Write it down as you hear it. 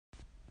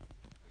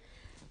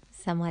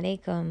Assalamu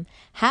alaikum.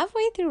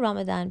 Halfway through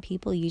Ramadan,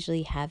 people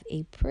usually have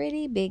a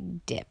pretty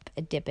big dip,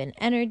 a dip in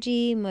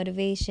energy,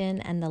 motivation,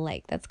 and the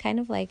like. That's kind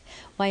of like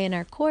why in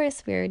our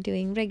course we're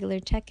doing regular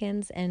check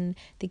ins and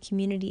the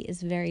community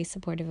is very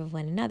supportive of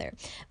one another.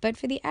 But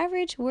for the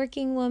average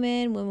working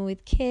woman, woman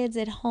with kids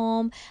at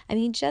home,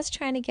 just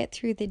trying to get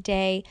through the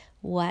day,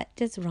 what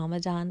does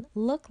Ramadan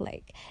look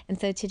like? And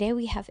so today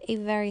we have a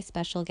very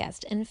special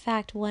guest. In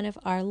fact, one of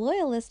our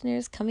loyal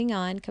listeners coming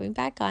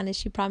back on as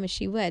she promised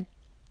she would,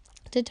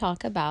 to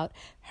talk about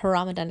her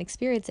Ramadan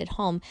experience at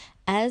home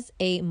as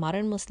a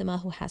modern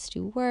Muslimah who has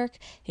to work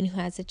and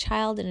who has a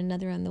child and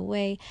another on the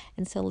way.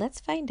 And so let's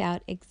find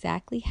out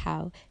exactly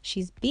how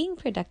she's being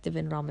productive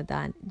in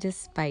Ramadan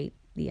despite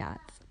the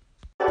odds.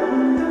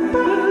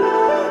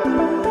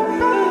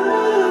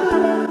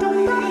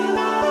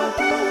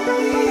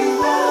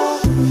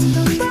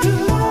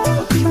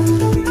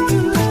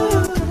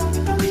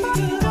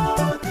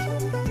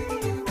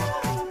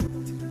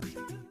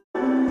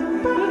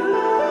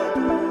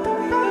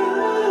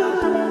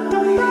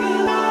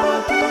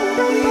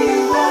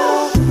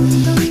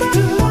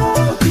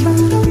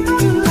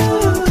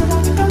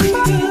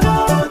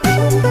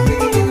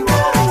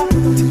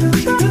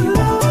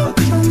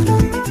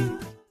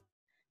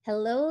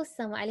 Hello,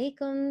 assalamu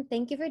alaikum.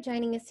 Thank you for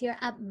joining us here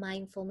at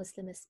Mindful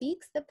Muslimah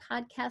Speaks, the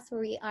podcast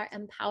where we are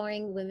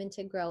empowering women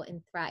to grow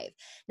and thrive.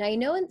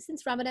 Now,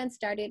 since Ramadan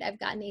started, I've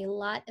gotten a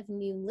lot of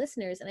new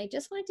listeners, and I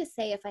just wanted to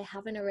say, if I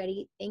haven't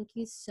already, thank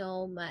you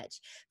so much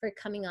for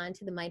coming on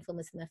to the Mindful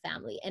Muslimah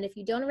family. And if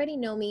you don't already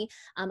know me,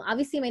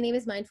 obviously my name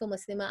is Mindful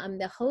Muslimah. I'm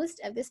the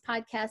host of this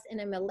podcast,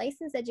 and I'm a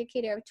licensed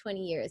educator of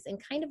 20 years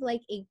and kind of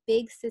like a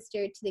big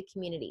sister to the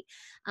community.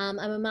 I'm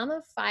a mom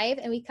of 5,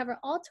 and we cover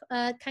all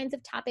kinds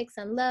of topics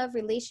on love,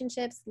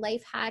 relationships,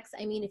 life hacks.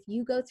 If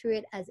you go through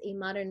it as a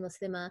modern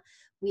Muslimah,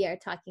 we are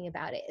talking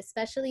about it.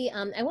 Especially,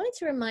 I wanted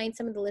to remind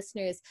some of the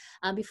listeners,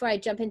 before I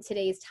jump into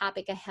today's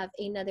topic, I have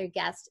another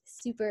guest,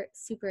 super,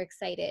 super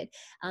excited.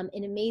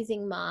 An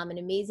amazing mom, an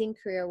amazing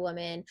career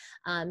woman,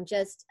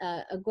 just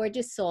a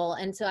gorgeous soul.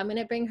 And so I'm going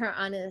to bring her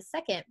on in a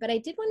second. But I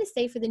did want to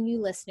say for the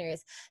new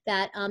listeners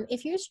that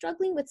if you're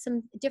struggling with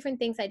some different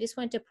things, I just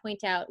wanted to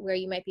point out where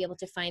you might be able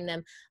to find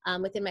them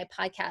within my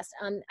podcast.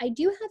 I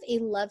do have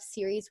a love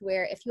series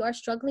where if you are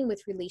struggling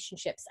with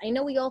relationships, I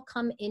know we all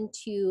come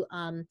into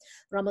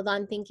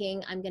Ramadan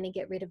thinking I'm going to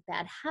get rid of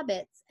bad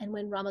habits, and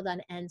when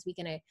Ramadan ends, we're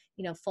going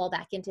to fall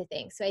back into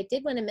things. So I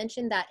did want to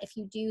mention that if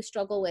you do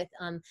struggle with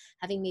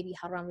having maybe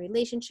haram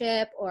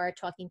relationship or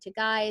talking to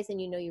guys and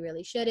you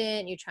really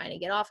shouldn't, you're trying to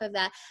get off of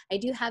that, I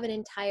do have an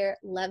entire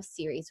love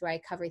series where I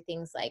cover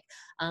things like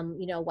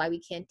why we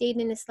can't date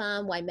in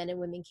Islam, why men and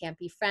women can't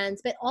be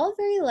friends, but all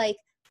very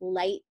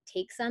light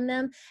takes on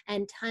them,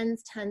 and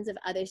tons of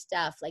other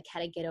stuff like how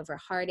to get over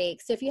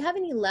heartache. So if you have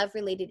any love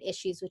related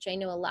issues, which I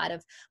know a lot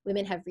of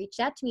women have reached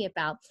out to me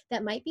about,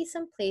 that might be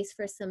some place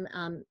for some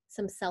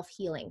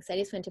self-healing. So I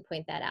just wanted to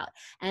point that out.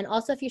 And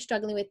also, if you're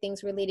struggling with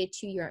things related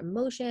to your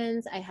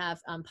emotions, I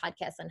have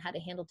podcasts on how to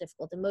handle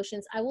difficult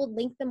emotions. I will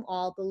link them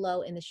all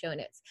below in the show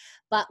notes.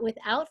 But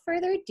without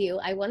further ado,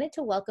 I wanted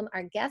to welcome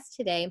our guest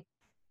today,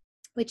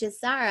 which is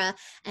Sarah.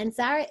 And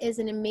Sarah is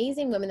an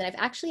amazing woman that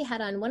I've actually had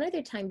on one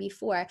other time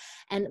before.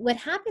 And what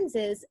happens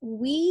is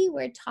we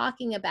were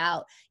talking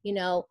about,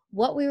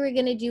 what we were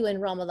going to do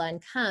when Ramadan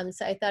comes.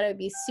 So I thought it would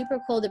be super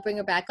cool to bring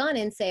her back on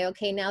and say,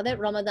 okay, now that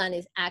Ramadan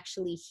is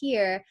actually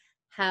here,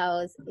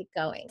 how's it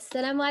going?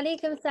 Assalamu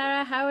alaikum,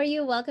 Sarah. How are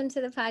you? Welcome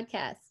to the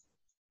podcast.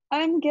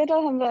 I'm good,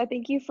 alhamdulillah.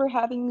 Thank you for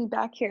having me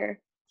back here.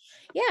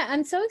 Yeah,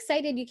 I'm so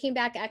excited you came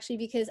back actually,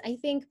 because I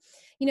think,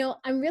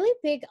 I'm really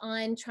big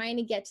on trying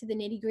to get to the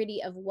nitty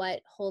gritty of what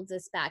holds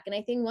us back. And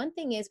I think one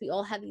thing is we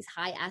all have these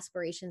high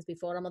aspirations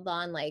before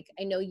Ramadan. Like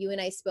I know you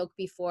and I spoke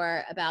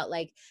before about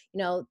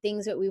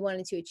things that we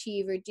wanted to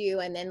achieve or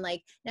do. And then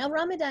now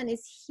Ramadan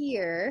is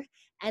here.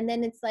 And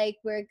then it's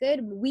we're a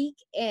good week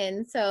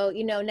in. So,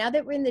 now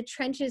that we're in the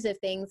trenches of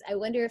things, I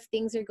wonder if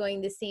things are going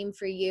the same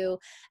for you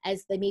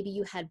as maybe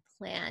you had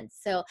planned.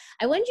 So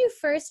I wanted you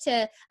first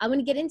I'm going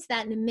to get into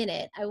that in a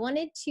minute. I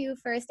wanted to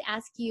first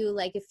ask you,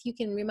 if you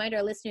can remind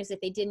our listeners if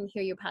they didn't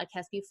hear your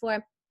podcast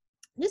before,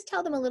 just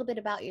tell them a little bit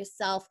about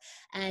yourself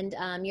and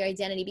your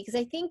identity, because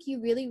I think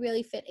you really,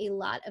 really fit a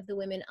lot of the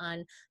women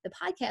on the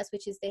podcast,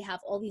 which is they have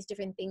all these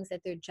different things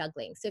that they're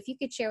juggling. So if you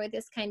could share with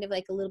us kind of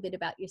a little bit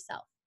about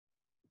yourself.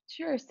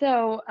 Sure.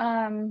 So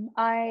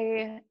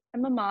I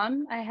am a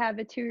mom. I have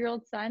a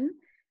 2-year-old son.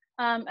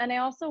 And I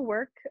also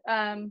work.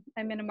 I'm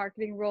in a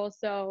marketing role.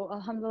 So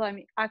alhamdulillah,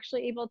 I'm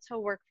actually able to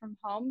work from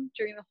home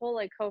during the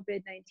whole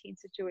COVID-19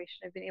 situation.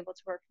 I've been able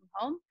to work from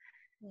home.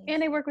 Nice.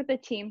 And I work with a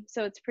team.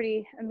 So it's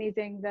pretty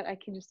amazing that I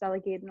can just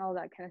delegate and all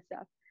that kind of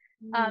stuff.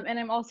 And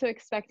I'm also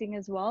expecting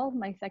as well.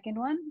 My second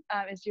one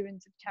is due in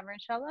September,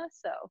 inshallah.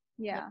 So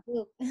yeah.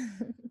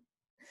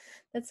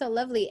 That's so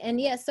lovely. And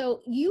yeah,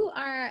 so you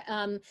are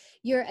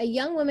you're a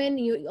young woman,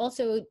 you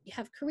also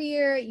have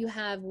career, you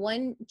have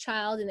one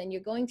child, and then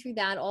you're going through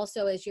that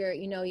also as you're,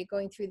 you're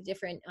going through the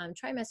different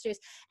trimesters.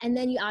 And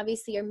then you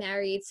obviously are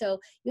married. So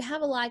you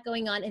have a lot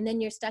going on, and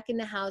then you're stuck in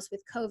the house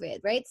with COVID,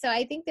 right? So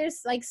I think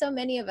there's like so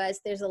many of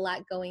us, there's a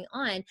lot going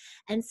on.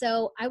 And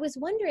so I was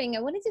wondering, I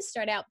wanted to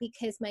start out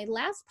because my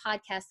last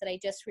podcast that I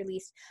just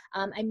released,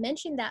 I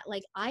mentioned that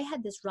like I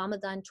had this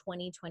Ramadan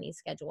 2020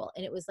 schedule,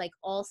 and it was like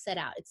all set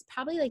out. It's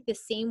probably like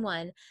the same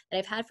one that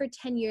I've had for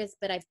 10 years,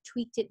 but I've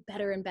tweaked it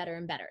better and better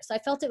and better. So I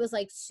felt it was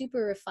like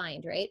super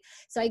refined, right?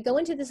 So I go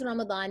into this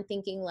Ramadan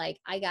thinking like,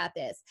 I got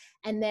this.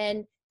 And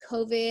then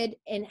COVID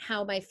and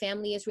how my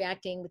family is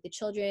reacting with the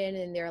children,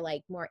 and they're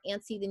like more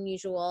antsy than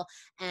usual.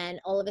 And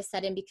all of a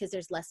sudden, because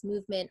there's less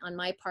movement on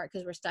my part,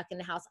 because we're stuck in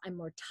the house, I'm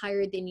more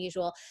tired than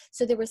usual.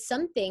 So there were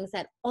some things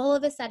that all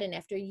of a sudden,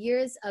 after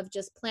years of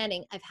just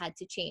planning, I've had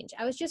to change.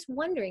 I was just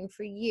wondering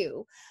for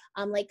you,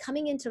 like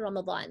coming into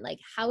Ramadan, like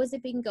how has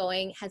it been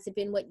going? Has it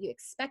been what you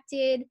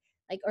expected?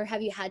 Like, or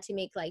have you had to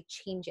make like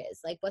changes?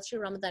 Like, what's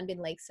your Ramadan been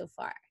like so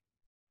far?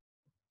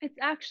 It's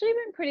actually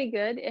been pretty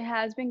good. It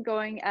has been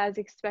going as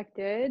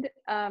expected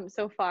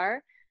so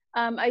far.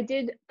 I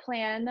did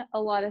plan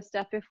a lot of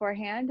stuff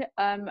beforehand.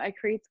 I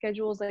create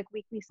schedules, like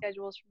weekly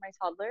schedules for my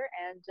toddler,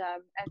 and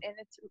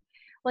it's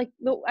like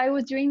I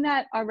was doing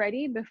that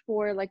already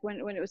before, like when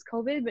it was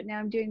COVID, but now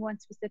I'm doing one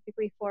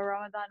specifically for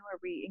Ramadan where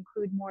we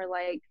include more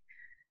like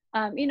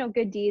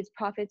good deeds,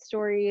 prophet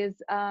stories,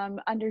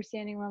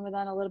 understanding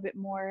Ramadan a little bit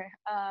more,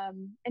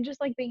 and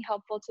just like being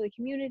helpful to the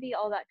community,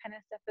 all that kind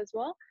of stuff as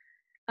well.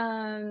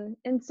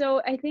 And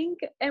so I think,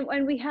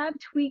 and we have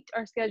tweaked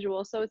our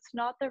schedule, so it's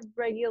not the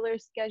regular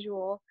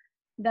schedule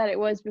that it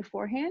was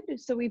beforehand.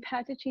 So we've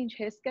had to change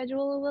his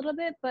schedule a little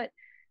bit, but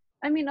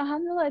I mean,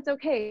 alhamdulillah, it's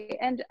okay.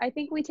 And I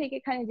think we take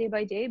it kind of day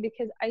by day,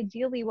 because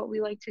ideally what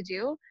we like to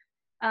do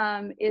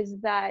is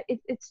that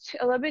it's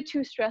a little bit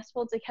too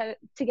stressful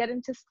to get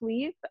him to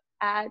sleep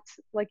at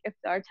like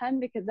iftar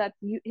time, because that's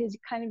his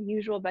kind of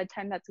usual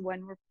bedtime. That's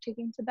when we're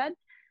taking to bed.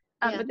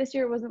 Yeah. But this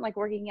year it wasn't like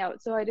working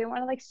out, so I didn't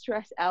want to like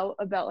stress out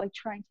about like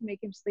trying to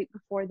make him sleep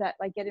before that,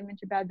 like get him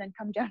into bed, then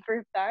come down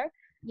for iftar.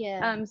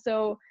 Yeah.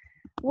 So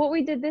what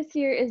we did this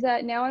year is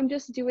that now we're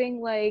just doing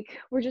like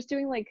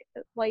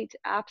light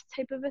apps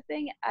type of a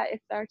thing at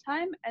iftar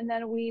time, and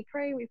then we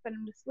pray, we put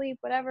him to sleep,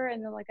 whatever,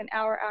 and then like an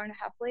hour and a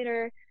half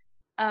later,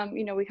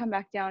 we come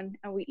back down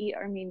and we eat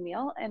our main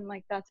meal, and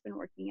like that's been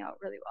working out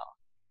really well.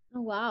 Oh,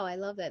 wow. I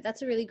love that.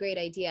 That's a really great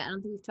idea. I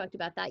don't think we've talked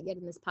about that yet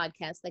in this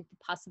podcast, like the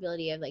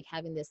possibility of like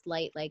having this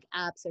light, like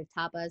apps or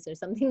tapas or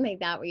something like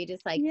that, where you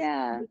just like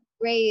Yeah.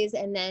 graze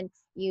and then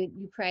you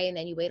pray and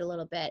then you wait a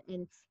little bit.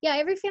 And yeah,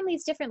 every family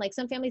is different. Like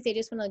some families, they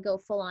just want to go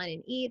full on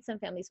and eat. Some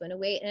families want to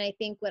wait. And I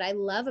think what I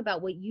love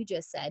about what you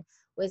just said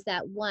was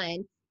that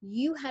one,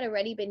 you had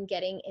already been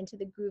getting into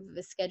the groove of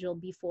a schedule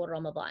before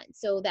Ramadan.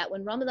 So that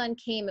when Ramadan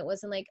came, it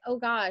wasn't like, oh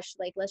gosh,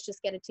 like let's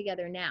just get it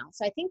together now.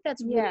 So I think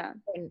that's really Yeah.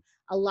 important.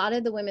 A lot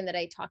of the women that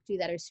I talk to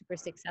that are super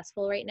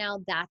successful right now,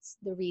 that's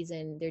the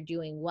reason they're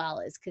doing well,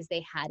 is because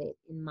they had it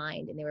in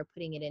mind and they were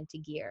putting it into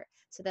gear.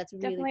 So that's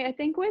really Definitely. I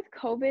think with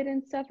COVID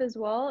and stuff as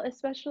well,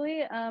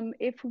 especially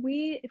if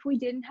we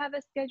didn't have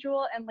a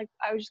schedule, and like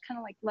I was just kind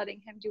of like letting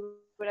him do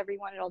whatever he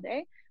wanted all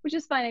day, which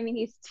is fine. I mean,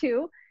 he's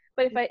 2,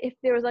 but if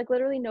there was like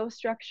literally no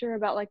structure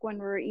about like when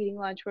we're eating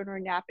lunch, when we're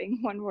napping,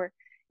 when we're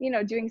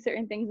doing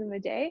certain things in the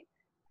day,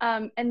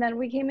 and then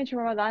we came into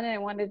Ramadan and I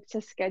wanted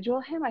to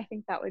schedule him, I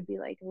think that would be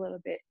like a little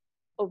bit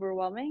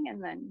overwhelming,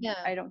 and then yeah.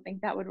 I don't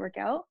think that would work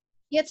out.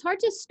 Yeah, it's hard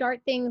to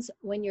start things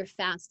when you're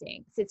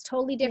fasting. So it's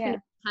totally different Yeah.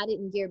 if you had it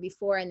in gear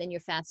before and then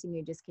you're fasting,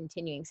 you're just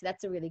continuing. So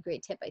that's a really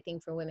great tip, I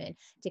think, for women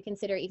to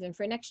consider even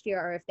for next year,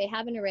 or if they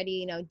haven't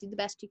already, do the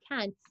best you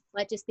can,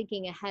 but just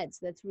thinking ahead.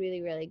 So that's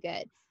really, really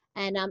good.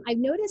 And I've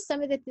noticed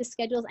some of the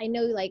schedules. I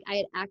know, like I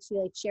had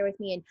actually like share with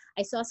me, and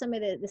I saw some of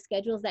the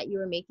schedules that you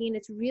were making. And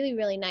it's really,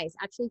 really nice.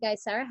 Actually,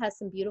 guys, Sarah has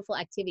some beautiful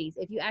activities.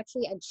 If you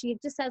actually, and she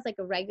just has like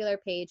a regular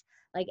page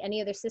like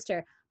any other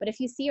sister. But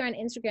if you see her on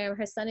Instagram,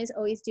 her son is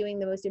always doing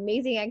the most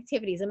amazing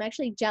activities. I'm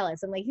actually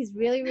jealous. I'm like, he's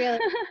really, really,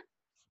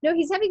 no,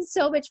 he's having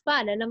so much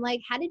fun. And I'm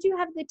like, how did you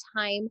have the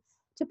time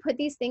to put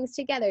these things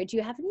together? Do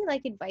you have any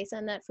like advice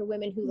on that for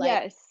women who like,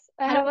 Yes,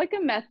 I how do have like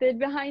a method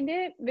behind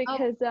it, oh,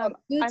 because do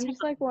I'm tell.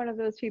 just like one of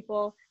those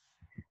people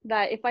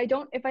that if I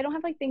don't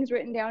have like things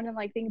written down and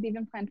like things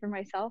even planned for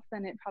myself,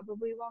 then it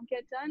probably won't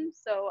get done.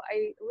 So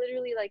I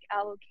literally like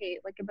allocate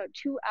like about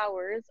 2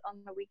 hours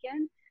on the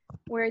weekend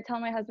where I tell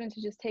my husband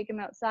to just take him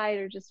outside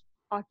or just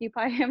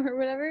occupy him or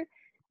whatever,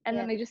 and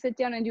Yeah. then I just sit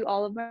down and do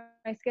all of my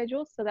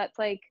schedules. So that's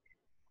like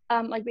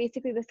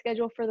basically the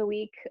schedule for the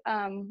week.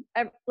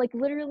 Like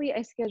literally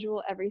I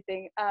schedule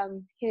everything,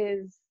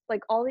 his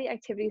like all the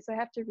activities, so I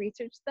have to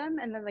research them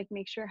and then like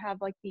make sure I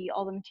have like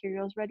all the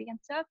materials ready and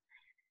stuff.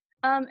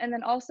 And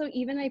then also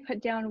even I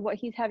put down what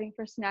he's having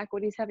for snack,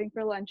 what he's having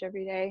for lunch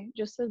every day,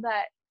 just so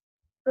that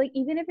like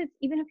even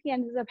if he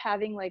ends up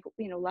having like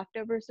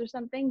leftovers or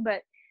something,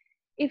 but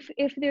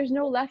if there's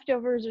no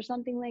leftovers or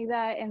something like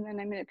that, and then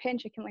I'm in a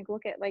pinch, I can like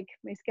look at like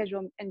my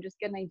schedule and just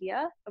get an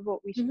idea of what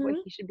Mm-hmm.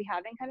 he should be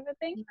having, kind of a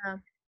thing. Yeah.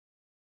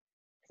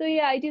 So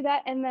yeah, I do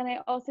that, and then I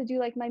also do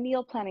like my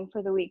meal planning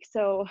for the week.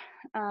 So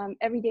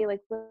every day,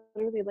 like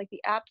literally, like the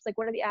apps, like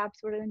what are the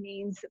apps, what are the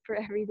names for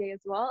every day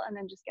as well, and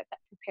then just get that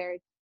prepared.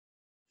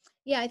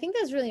 Yeah, I think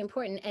that's really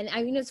important. And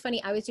I mean, it's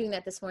funny. I was doing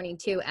that this morning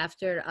too.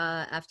 After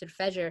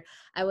Fajr,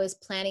 I was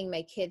planning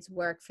my kids'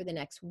 work for the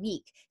next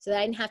week, so that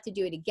I didn't have to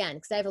do it again.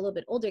 Because I have a little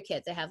bit older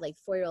kids. I have like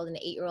 4-year-old and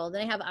an 8-year-old,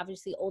 and I have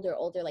obviously older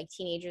like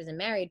teenagers and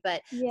married.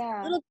 But for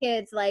Yeah. little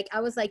kids, like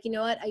I was like, you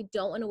know what? I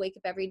don't want to wake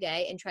up every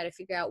day and try to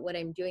figure out what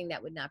I'm doing.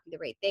 That would not be the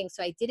right thing.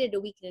 So I did it a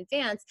week in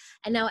advance,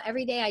 and now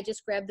every day I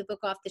just grab the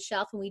book off the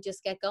shelf and we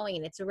just get going,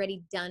 and it's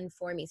already done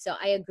for me. So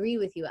I agree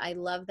with you. I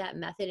love that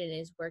method, and it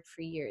has worked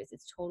for years.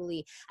 It's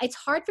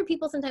hard for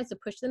people sometimes to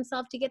push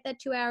themselves to get that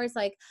 2 hours,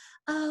 like,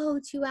 oh,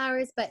 2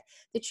 hours. But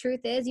the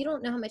truth is, you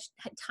don't know how much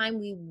time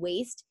we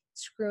waste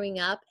screwing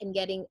up and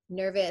getting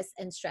nervous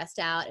and stressed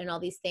out and all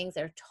these things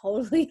that are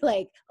totally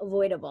like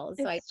avoidable.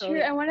 So I It's true.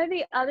 totally, And one of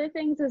the other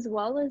things as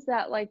well is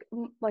that like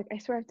I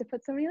swear I have to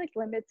put so many like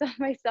limits on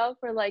myself,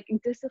 or like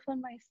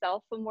discipline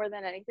myself more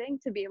than anything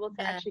to be able to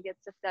yeah. actually get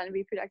stuff done and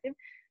be productive.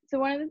 So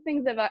one of the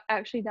things I've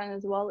actually done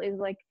as well is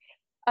like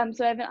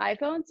so I have an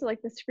iPhone, so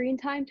like the screen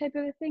time type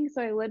of a thing.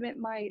 So I limit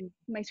my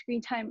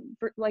screen time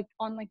for, like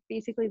on like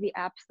basically the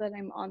apps that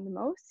I'm on the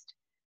most.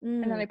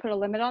 And then Mm. I put a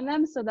limit on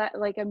them so that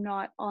like I'm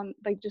not on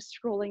like just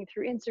scrolling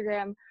through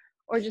Instagram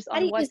or just How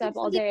do on you, is there WhatsApp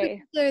all something day.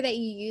 particular that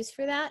you use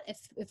for that?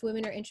 If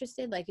women are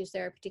interested, like, is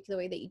there a particular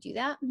way that you do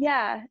that?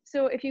 Yeah.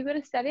 So if you go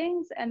to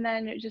settings and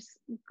then just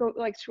go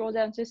like scroll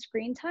down to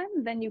screen time,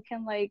 then you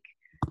can like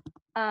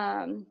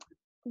um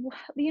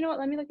you know what,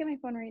 let me look at my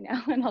phone right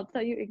now and I'll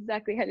tell you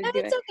exactly how to No,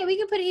 do that's it. okay. We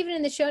can put it even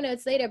in the show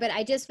notes later. But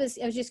I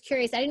was just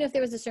curious. I didn't know if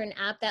there was a certain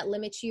app that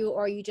limits you,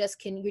 or you're just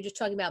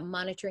talking about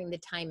monitoring the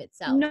time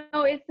itself.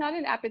 No, it's not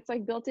an app. It's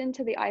like built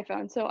into the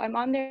iPhone. So I'm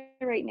on there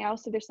right now.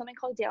 So there's something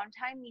called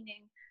downtime,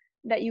 meaning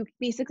that you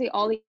basically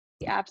all the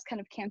apps kind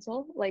of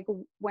cancel like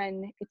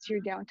when it's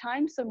your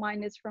downtime. So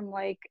mine is from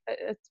like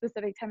a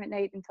specific time at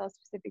night until a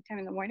specific time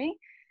in the morning.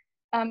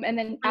 And then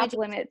Kind of app just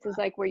limits is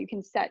like where you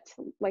can set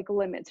like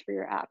limits for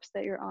your apps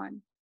that you're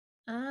on.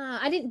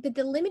 I didn't, but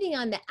the limiting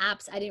on the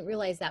apps, I didn't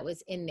realize that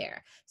was in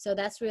there. So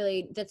that's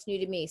new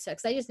to me. So,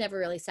 cause I just never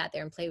really sat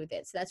there and played with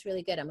it. So that's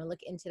really good. I'm gonna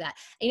look into that.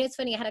 And you know, it's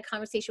funny. I had a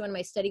conversation with one of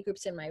my study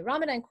groups in my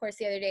Ramadan course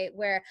the other day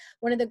where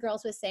one of the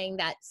girls was saying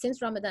that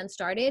since Ramadan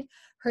started,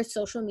 her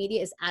social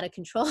media is out of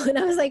control. And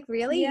I was like,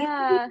 really?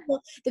 Yeah.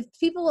 The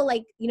people will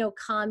like,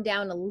 calm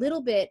down a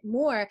little bit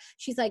more.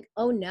 She's like,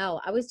 oh no,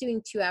 I was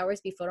doing 2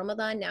 hours before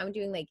Ramadan. Now I'm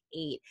doing like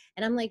 8.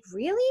 And I'm like,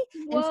 really?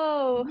 And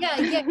Whoa. yeah,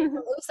 it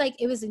was like,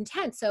 it was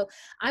intense. So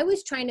I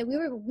was trying to,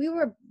 we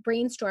were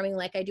brainstorming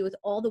like I do with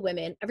all the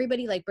women.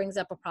 Everybody like brings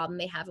up a problem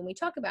they have and we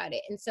talk about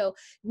it. And so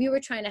we were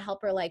trying to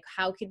help her, like,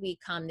 how could we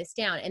calm this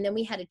down? And then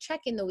we had a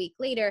check in the week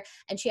later,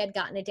 and she had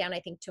gotten it down, I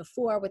think, to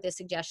 4 with the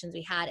suggestions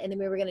we had. And then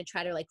we were going to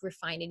try to like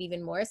refine it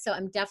even more. So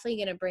I'm definitely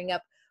going to bring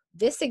up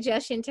this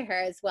suggestion to her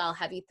as well.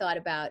 Have you thought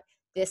about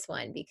this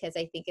one? Because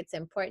I think it's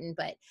important,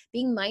 but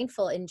being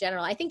mindful in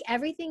general. I think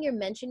everything you're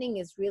mentioning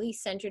is really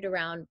centered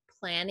around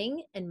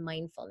planning and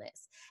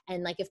mindfulness.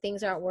 And like if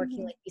things aren't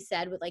working, Mhm. like you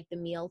said, with like the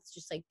meals,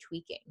 just like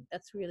tweaking.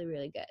 That's really,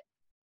 really good.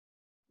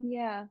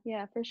 Yeah,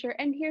 yeah, for sure.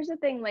 And here's the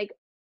thing, like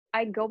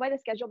I go by the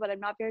schedule, but I'm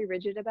not very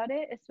rigid about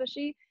it,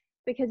 especially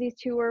because he's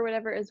 2 or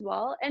whatever as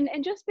well. And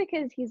just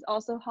because he's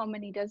also home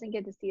and he doesn't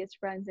get to see his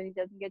friends and he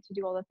doesn't get to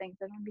do all the things,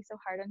 I don't wanna be so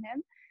hard on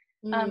him.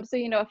 Mm, So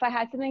you know, if I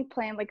had something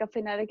planned like a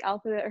phonetic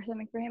alphabet or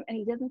something for him and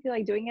he doesn't feel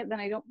like doing it, then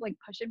I don't like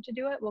push him to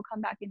do it. We'll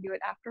come back and do it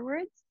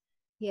afterwards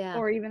yeah.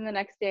 or even the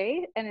next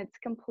day, and it's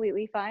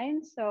completely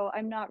fine. So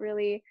I'm not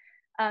really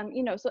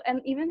you know, so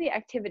and even the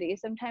activity,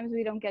 sometimes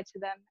we don't get to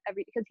them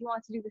every because he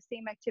wants to do the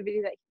same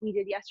activity that we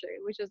did yesterday,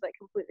 which is like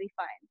completely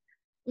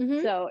fine.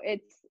 Mm-hmm. So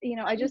it's, you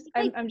know,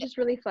 I'm just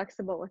really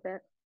flexible with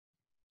it.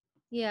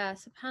 Yeah,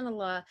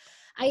 subhanallah.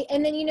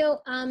 And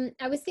then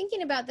I was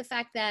thinking about the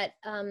fact that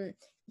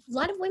a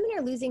lot of women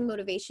are losing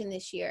motivation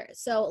this year.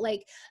 So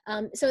like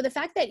so the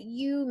fact that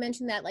you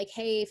mentioned that, like,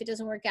 hey, if it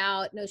doesn't work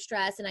out, no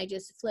stress, and I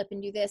just flip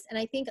and do this. And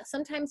I think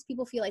sometimes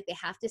people feel like they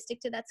have to stick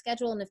to that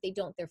schedule, and if they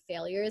don't, they're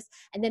failures,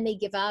 and then they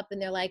give up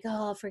and they're like,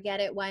 oh, forget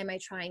it, why am I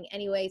trying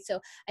anyway? So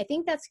I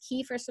think that's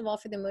key, first of all,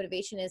 for the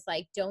motivation, is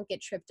like, don't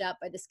get tripped up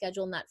by the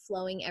schedule not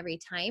flowing every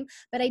time.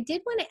 But I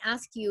did want to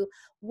ask you,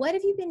 what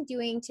have you been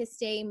doing to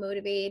stay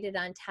motivated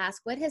on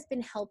task? What has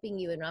been helping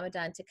you in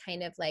Ramadan to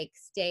kind of like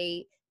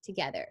stay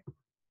together?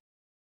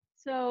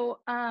 So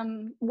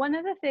one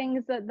of the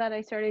things that I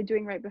started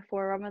doing right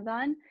before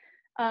Ramadan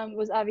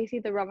was obviously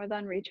the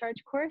Ramadan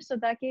recharge course. So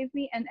that gave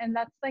me and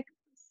that's like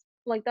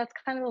that's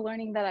kind of the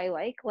learning that I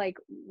like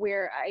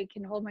where I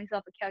can hold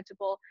myself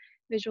accountable,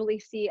 visually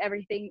see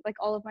everything, like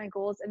all of my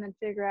goals, and then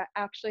figure out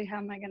actually how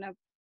am I gonna,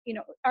 you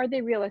know, are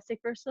they realistic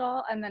first of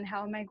all, and then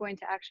how am I going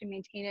to actually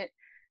maintain it,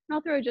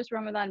 not through just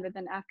Ramadan, but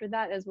then after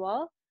that as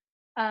well.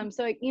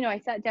 So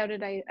I sat down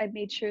and I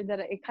made sure that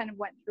it kind of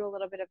went through a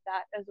little bit of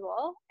that as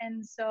well.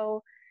 And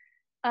so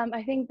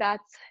I think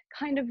that's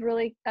kind of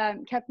really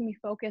kept me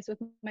focused with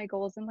my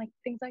goals and like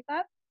things like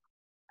that.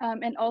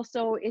 And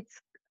also it's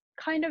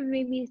kind of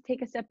made me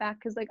take a step back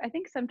because like I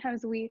think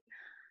sometimes we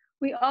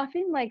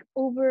often like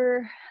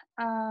over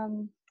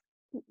um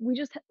we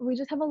just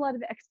have a lot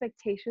of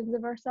expectations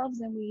of ourselves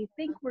and we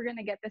think we're going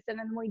to get this and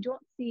then we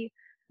don't see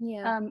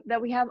Yeah.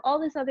 that we have all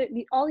these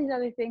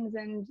other things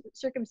and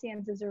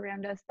circumstances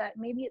around us that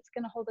maybe it's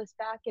going to hold us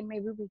back and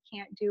maybe we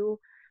can't do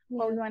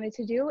what Yeah. we wanted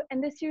to do.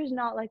 And this year's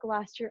not like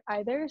last year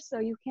either, so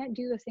you can't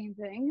do the same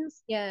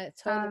things. Yeah,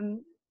 totally.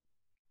 um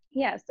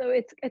yeah, so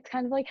it's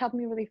kind of like helped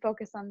me really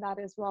focus on that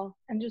as well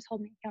and just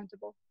hold me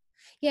accountable.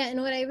 Yeah,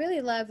 and what I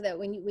really love that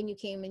when you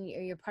came and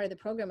you're part of the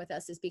program with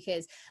us is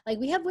because like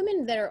we have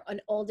women that are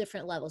on all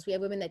different levels. We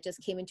have women that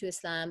just came into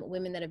Islam,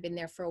 women that have been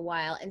there for a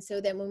while, and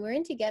so then when we're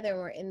in together and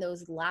we're in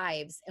those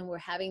lives and we're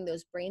having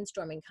those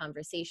brainstorming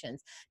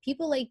conversations,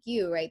 people like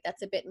you, right?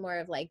 That's a bit more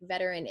of like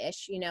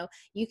veteran-ish.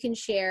 You can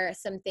share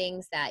some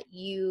things that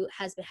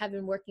have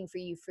been working for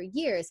you for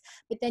years,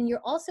 but then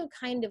you're also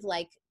kind of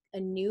like a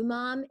new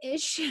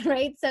mom-ish,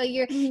 right? So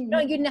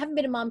Mhm. you haven't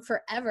been a mom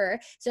forever.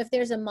 So if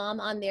there's a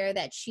mom on there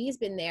that she's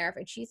been there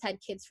and she's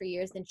had kids for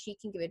years, then she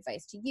can give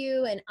advice to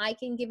you and I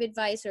can give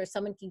advice or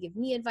someone can give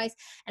me advice.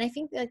 And I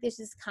think that there's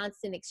this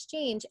constant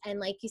exchange. And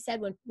like you said,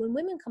 when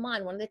women come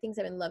on, one of the things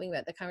I've been loving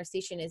about the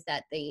conversation is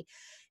that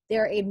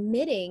they're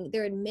admitting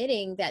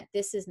that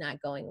this is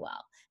not going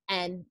well,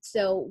 and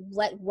so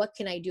what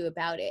can I do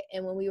about it?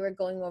 And when we were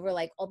going over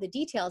like all the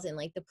details in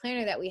like the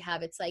planner that we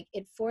have, it's like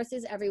it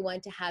forces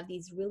everyone to have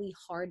these really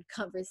hard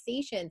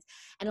conversations.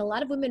 And a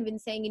lot of women have been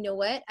saying, you know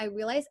what, I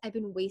realize I've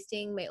been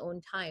wasting my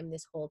own time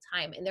this whole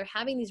time, and they're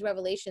having these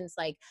revelations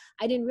like,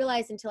 I didn't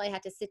realize until I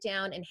had to sit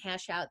down and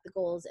hash out the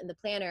goals in the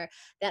planner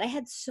that I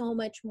had so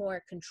much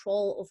more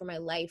control over my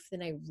life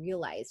than I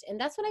realized. And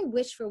that's what I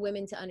wish for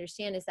women to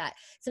understand, is that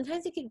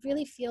sometimes it can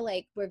really feel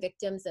like we're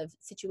victims of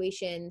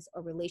situations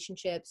or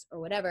relationships or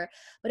whatever.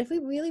 But if we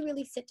really,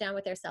 really sit down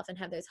with ourselves and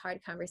have those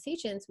hard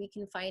conversations, we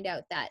can find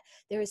out that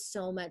there is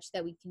so much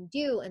that we can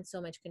do and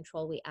so much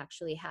control we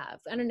actually have.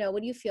 I don't know.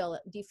 What do you feel?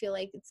 Do you feel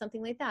like it's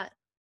something like that?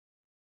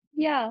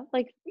 Yeah,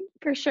 like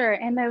for sure.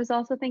 And I was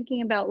also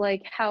thinking about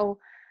like how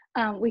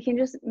we can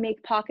just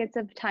make pockets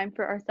of time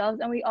for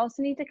ourselves. And we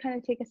also need to kind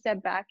of take a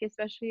step back,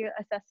 especially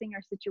assessing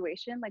our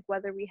situation, like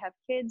whether we have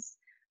kids,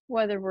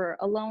 whether we're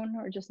alone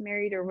or just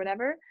married or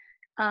whatever.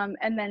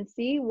 And then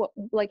see what,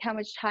 like, how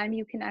much time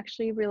you can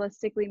actually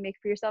realistically make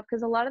for yourself.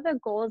 Because a lot of the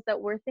goals that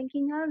we're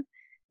thinking of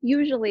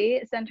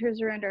usually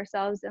centers around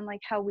ourselves and like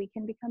how we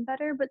can become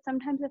better. But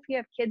sometimes if you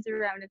have kids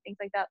around and things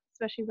like that,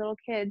 especially little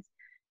kids,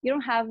 you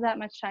don't have that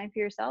much time for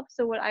yourself.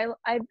 So what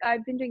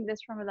I've been doing this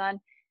Ramadan,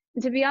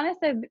 and to be honest,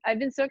 I've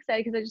been so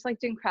excited because I just like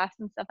doing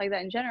crafts and stuff like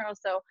that in general.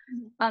 So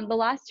Mhm. the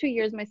last 2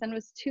 years my son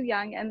was too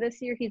young, and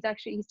this year he's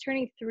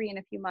turning 3 in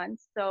a few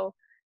months. So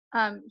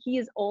he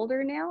is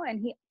older now and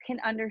he can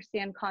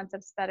understand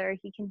concepts better.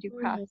 He can do Mhm.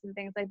 crafts and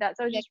things like that.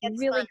 So I was Yeah, it just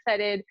gets really fun.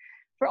 excited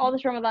for all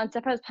this Ramadan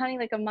stuff. I was planning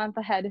like a month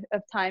ahead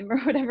of time or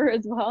whatever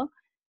as well,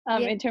 Yeah.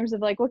 in terms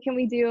of like what can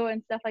we do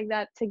and stuff like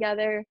that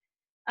together.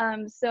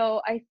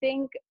 So I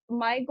think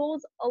my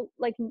goals,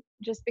 like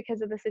just because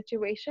of the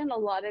situation, a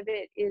lot of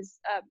it is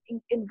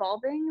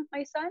involving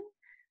my son.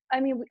 I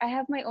mean, I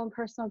have my own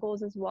personal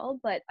goals as well,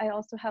 but I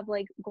also have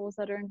like goals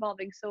that are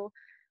involving. So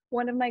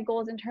one of my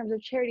goals in terms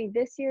of charity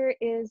this year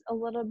is a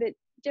little bit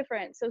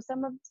different. So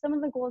some of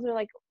the goals are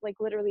like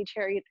literally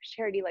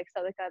charity like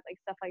sadaqah, like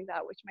stuff like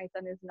that, which my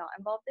son is not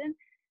involved in.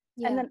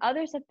 And Yeah. then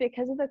other stuff,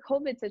 because of the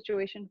COVID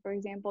situation, for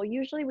example,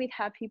 usually we'd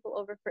have people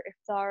over for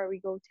iftar or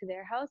we go to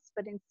their house,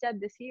 but instead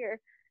this year,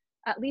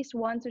 at least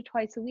once or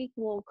twice a week,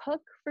 we'll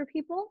cook for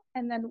people.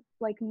 And then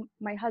like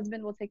my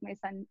husband will take my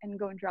son and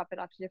go and drop it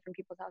off to different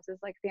people's houses,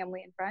 like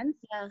family and friends.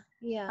 Yeah.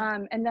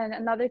 Yeah. And then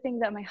another thing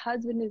that my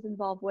husband is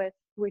involved with,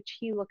 which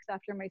he looks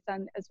after my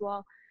son as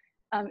well,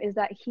 is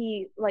that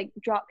he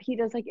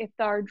does like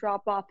iftar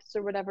drop offs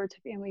or whatever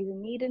to families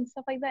in need and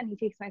stuff like that. And he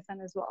takes my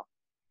son as well.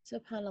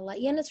 SubhanAllah.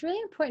 Yeah, and it's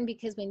really important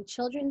because when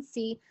children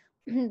see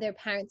their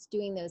parents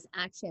doing those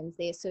actions,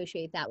 they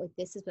associate that with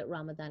this is what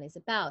Ramadan is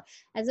about,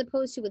 as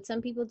opposed to what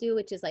some people do,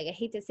 which is like, I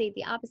hate to say it,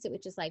 the opposite,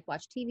 which is like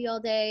watch TV all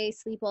day,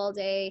 sleep all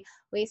day,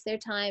 waste their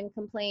time,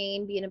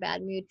 complain, be in a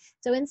bad mood.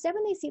 So instead,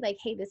 when they see like,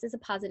 hey, this is a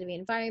positive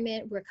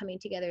environment, we're coming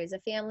together as a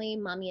family,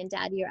 mommy and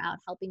daddy are out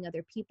helping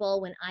other people.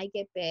 When I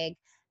get big,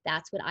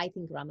 that's what I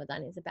think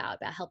Ramadan is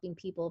about helping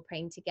people,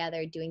 praying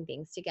together, doing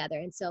things together.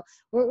 And so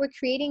we're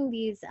creating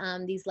these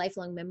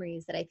lifelong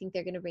memories that I think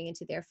they're going to bring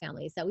into their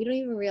families that we don't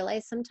even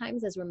realize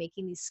sometimes as we're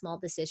making these small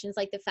decisions,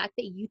 like the fact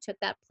that you took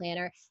that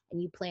planner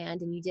and you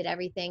planned and you did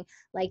everything,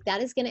 like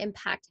that is going to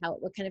impact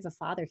what kind of a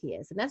father he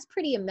is. And that's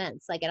pretty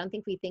immense. Like, I don't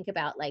think we think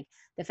about like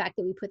the fact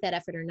that we put that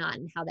effort or not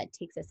and how that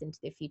takes us into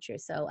the future.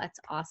 So that's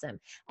awesome.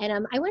 And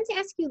I wanted to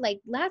ask you, like,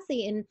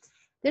 lastly,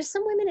 there's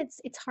some women,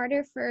 it's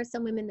harder for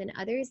some women than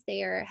others.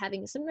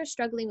 Some are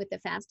struggling with the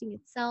fasting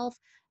itself,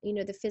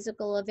 the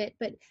physical of it.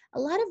 But a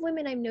lot of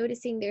women, I'm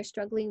noticing, they're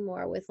struggling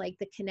more with like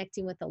the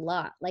connecting with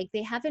Allah. Like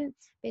they haven't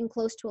been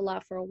close to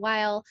Allah for a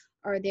while,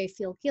 or they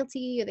feel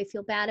guilty, or they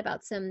feel bad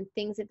about some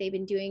things that they've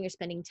been doing or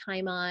spending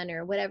time on,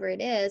 or whatever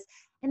it is.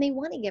 And they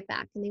want to get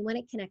back, and they want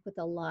to connect with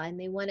Allah, and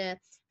they want to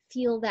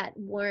feel that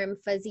warm,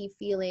 fuzzy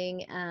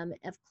feeling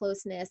of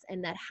closeness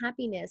and that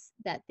happiness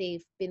that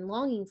they've been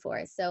longing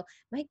for. So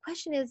my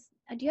question is,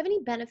 do you have any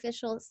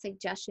beneficial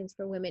suggestions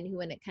for women who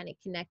want to kind of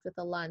connect with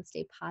Allah and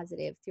stay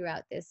positive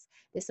throughout this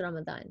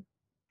Ramadan?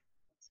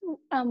 So,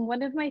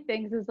 one of my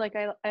things is like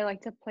I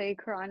like to play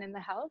Quran in the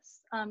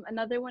house.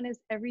 Another one is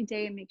every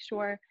day make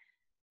sure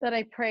that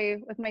I pray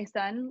with my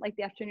son, like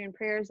the afternoon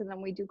prayers, and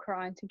then we do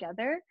Quran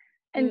together.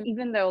 And Mm,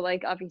 even though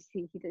like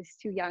obviously he is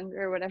too young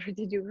or whatever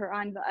to do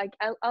Quran, but like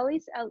at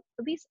least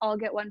I'll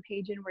get one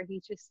page in where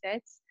he just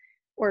sits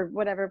or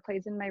whatever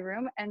plays in my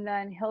room, and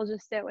then he'll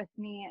just sit with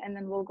me, and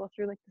then we'll go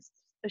through like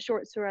the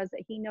short surahs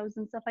that he knows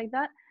and stuff like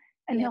that,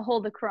 and yeah, he'll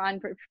hold the Quran,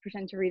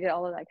 pretend to read it,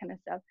 all of that kind of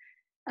stuff.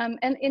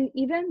 And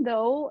even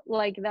though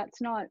like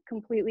that's not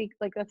completely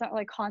like that's not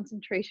like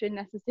concentration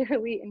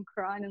necessarily in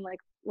Quran and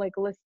like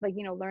list like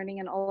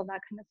learning and all of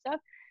that kind of stuff,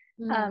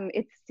 mm,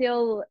 it's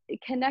still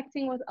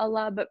connecting with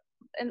Allah, but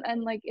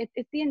and like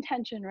it's the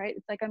intention, right?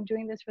 It's like I'm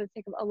doing this for the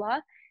sake of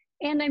Allah,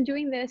 and I'm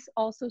doing this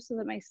also so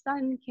that my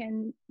son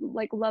can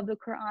like love the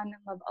Quran and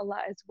love Allah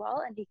as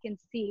well, and he can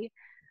see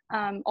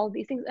all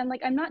these things. And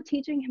like I'm not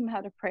teaching him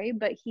how to pray,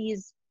 but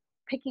he's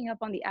picking up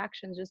on the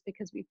actions just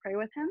because we pray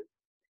with him.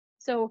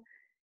 So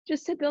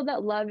just to build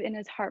that love in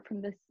his heart from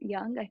this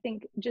young, I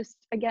think just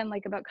again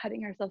like about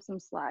cutting ourselves some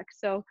slack.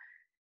 So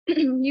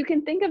you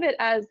can think of it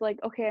as like,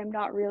 okay, I'm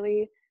not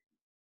really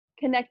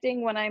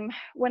connecting when I'm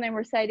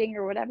reciting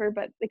or whatever,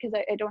 but because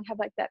I don't have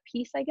like that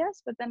peace, I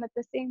guess. But then at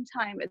the same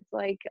time, it's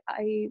like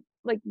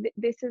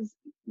this is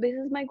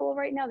my goal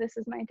right now, this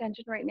is my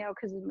intention right now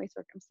because of my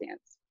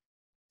circumstance.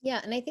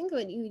 yeah. And I think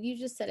what you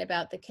just said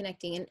about the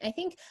connecting, and I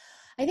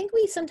think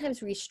we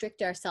sometimes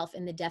restrict ourselves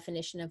in the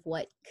definition of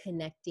what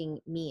connecting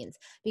means,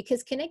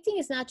 because connecting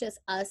is not just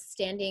us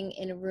standing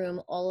in a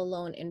room all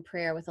alone in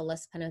prayer with Allah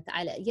subhanahu wa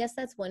ta'ala. Yes,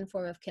 that's one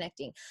form of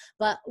connecting,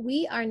 but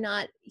we are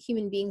not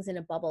human beings in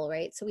a bubble,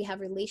 right? So we have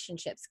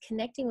relationships.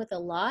 Connecting with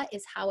Allah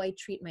is how I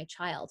treat my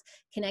child.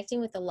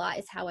 Connecting with Allah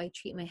is how I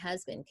treat my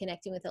husband.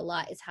 Connecting with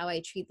Allah is how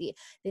I treat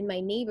my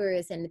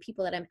neighbors and the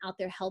people that I'm out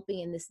there helping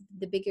in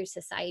the bigger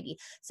society.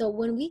 So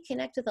when we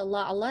connect with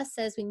Allah, Allah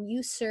says when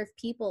you serve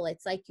people,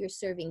 it's like you're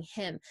serving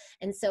him.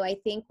 And so I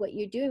think what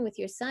you're doing with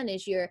your son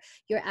is you're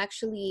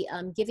actually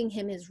giving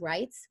him his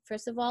rights,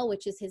 first of all,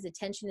 which is his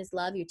attention, his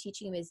love. You're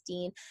teaching him his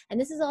deen. And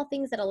this is all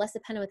things that Allah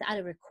subhanahu wa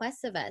ta'ala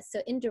requests of us.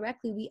 So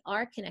indirectly, we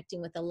are connecting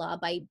with Allah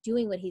by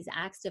doing what he's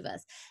asked of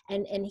us.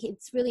 And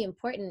it's really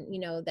important,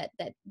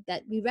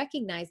 that we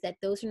recognize that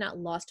those are not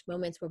lost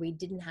moments where we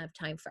didn't have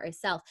time for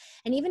ourselves.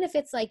 And even if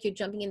it's like you're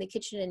jumping in the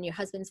kitchen and your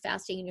husband's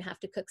fasting and you have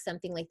to cook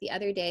something, like the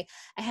other day,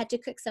 I had to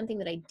cook something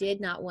that I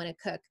did not want to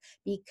cook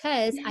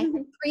because I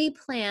had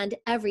pre-planned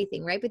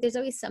everything, right? But there's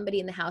always somebody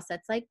in the house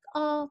that's like,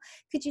 oh,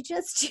 could you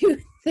just do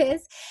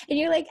this? And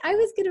you're like, I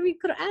was going to read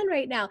Quran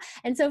right now.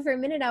 And so for a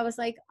minute, I was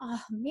like,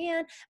 oh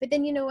man. But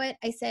then you know what?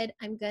 I said,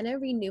 I'm going to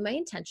renew my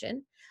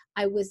intention.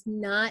 I was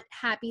not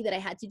happy that I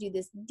had to do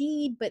this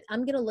deed, but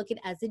I'm going to look at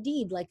it as a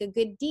deed, like a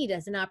good deed,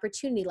 as an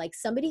opportunity. Like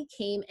somebody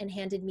came and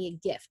handed me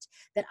a gift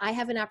that I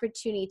have an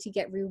opportunity to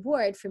get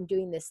reward from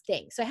doing this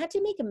thing. So I had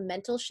to make a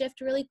mental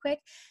shift really quick.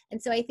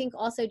 And so I think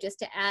also, just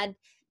to add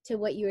to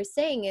what you were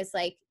saying, is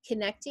like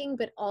connecting,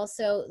 but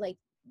also like,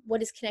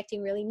 what does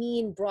connecting really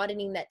mean,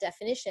 broadening that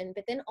definition.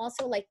 But then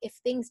also, like, if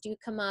things do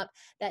come up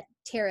that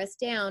tear us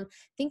down,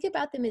 think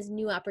about them as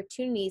new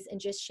opportunities and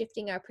just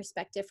shifting our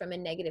perspective from a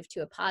negative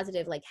to a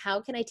positive. Like, how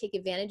can I take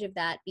advantage of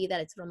that, be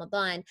that it's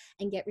Ramadan,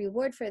 and get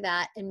reward for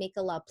that and make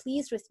Allah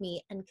pleased with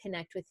me and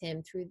connect with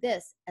him through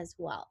this as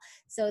well.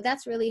 So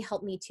that's really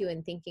helped me too,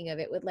 in thinking of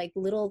it with like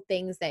little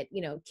things that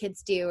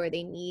kids do or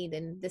they need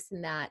and this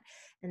and that.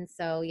 And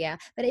so yeah.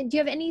 But do you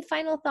have any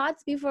final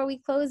thoughts before we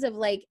close, of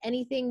like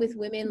anything with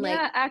women, like?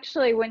 Yeah,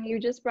 actually, when you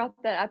just brought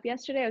that up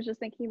yesterday, I was just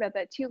thinking about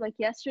that too. Like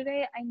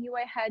yesterday, I knew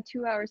I had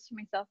 2 hours to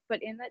myself,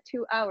 but in that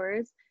 2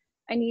 hours,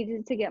 I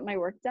needed to get my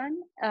work done,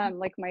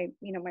 like my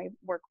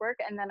work,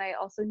 and then I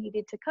also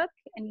needed to cook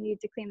and needed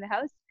to clean the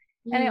house,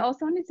 and I Mm,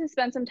 also wanted to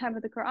spend some time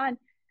with the Quran.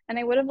 And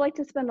I would have liked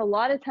to spend a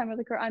lot of time with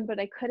the Quran, but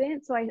I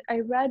couldn't. So I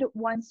read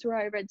one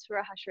surah. I read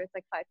Surah Hashr. It's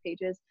like 5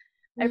 pages.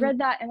 I mm, read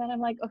that, and then I'm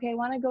like, okay, I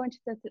want to go into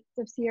the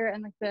tafsir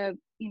and like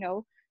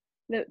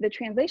the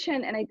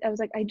translation. And I was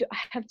like, I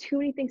have too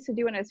many things to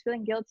do, and I was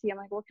feeling guilty. I'm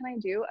like, what can I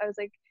do? I was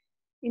like,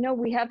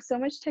 we have so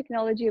much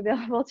technology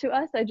available to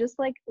us. I just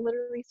like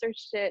literally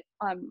searched it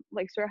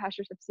like Surah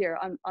Hashr Tafsir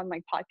on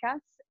like podcasts,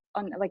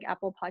 on like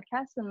Apple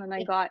Podcasts, and then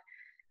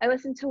I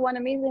listened to one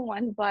amazing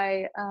one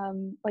by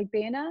like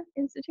Baina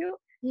Institute.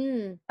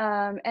 mm.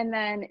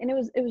 And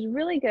it was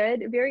really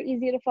good, very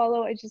easy to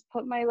follow. I just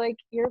put my like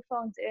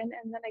earphones in,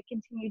 and then I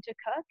continued to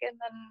cook, and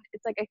then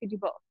it's like I could do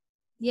both.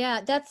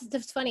 Yeah,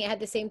 that's funny. I had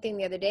the same thing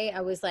the other day.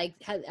 I was like,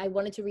 I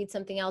wanted to read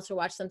something else or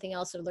watch something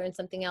else or learn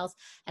something else,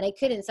 and I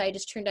couldn't. So I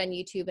just turned on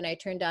YouTube and I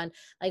turned on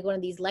like one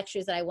of these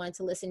lectures that I wanted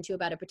to listen to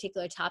about a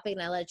particular topic,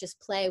 and I let it just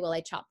play while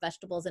I chop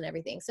vegetables and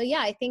everything. So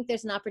yeah, I think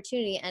there's an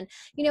opportunity, and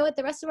you know what?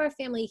 The rest of our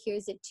family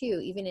hears it too,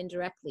 even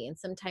indirectly, and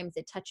sometimes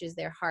it touches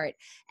their heart.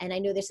 And I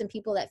know there's some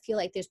people that feel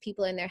like there's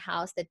people in their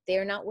house that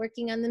they're not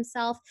working on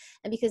themselves,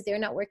 and because they're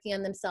not working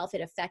on themselves,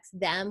 it affects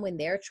them when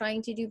they're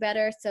trying to do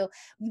better. So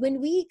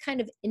when we kind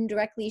of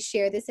indirectly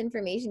share this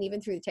information, even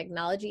through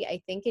technology,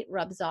 I think it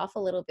rubs off a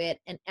little bit.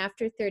 And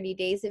after 30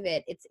 days of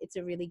it, it's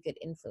a really good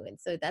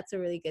influence. So that's a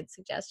really good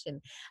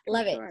suggestion. For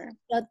Love it. sure.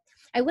 But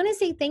I want to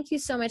say thank you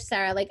so much,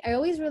 Sarah. Like I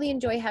always really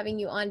enjoy having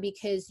you on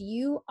because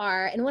you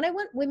are, and what I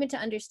want women to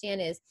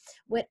understand is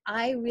what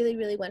I really,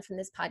 really want from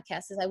this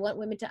podcast is I want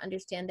women to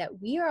understand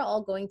that we are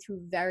all going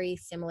through very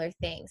similar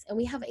things and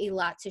we have a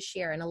lot to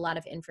share and a lot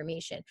of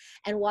information.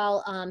 And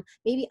while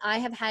maybe I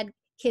have had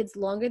kids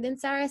longer than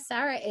Sarah.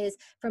 Sarah is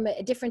from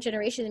a different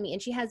generation than me,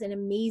 and she has an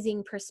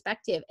amazing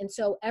perspective. And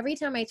so every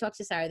time I talk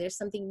to Sarah, there's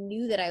something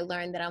new that I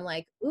learned that I'm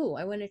like, ooh,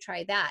 I want to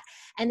try that.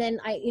 And then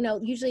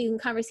usually in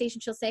conversation,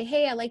 she'll say,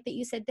 hey, I like that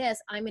you said this.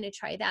 I'm going to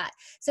try that.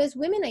 So as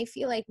women, I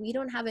feel like we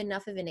don't have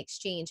enough of an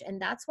exchange.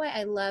 And that's why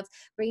I love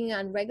bringing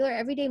on regular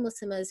everyday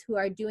Muslimas who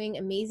are doing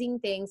amazing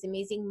things,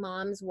 amazing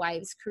moms,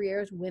 wives,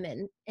 careers,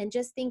 women, and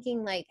just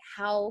thinking like,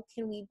 how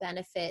can we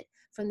benefit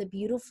from the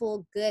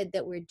beautiful good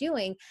that we're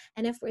doing?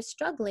 And if we're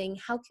struggling,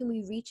 how can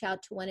we reach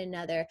out to one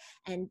another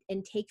and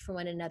take from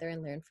one another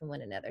and learn from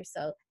one another?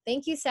 So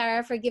thank you,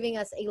 Sarah, for giving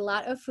us a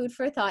lot of food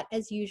for thought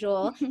as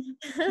usual.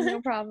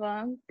 No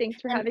problem. Thanks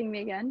for And having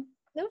me again.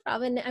 no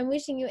problem. I'm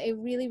wishing you a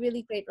really,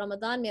 really great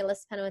Ramadan. May Allah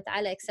subhanahu wa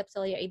ta'ala accept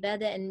all your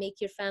ibadah and make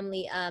your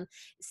family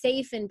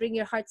safe and bring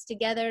your hearts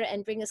together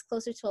and bring us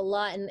closer to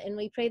Allah. And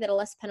we pray that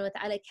Allah subhanahu wa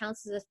ta'ala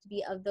counts us to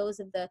be of those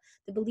of the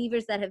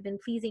believers that have been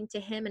pleasing to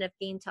Him and have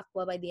gained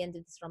taqwa by the end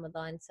of this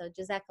Ramadan. So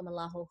Jazakum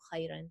Allahu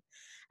khairan.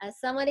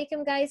 Assalamu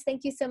alaikum, guys.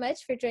 Thank you so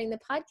much for joining the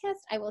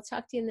podcast. I will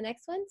talk to you in the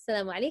next one.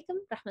 Assalamu alaikum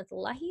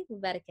rahmatullahi wa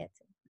barakatuh.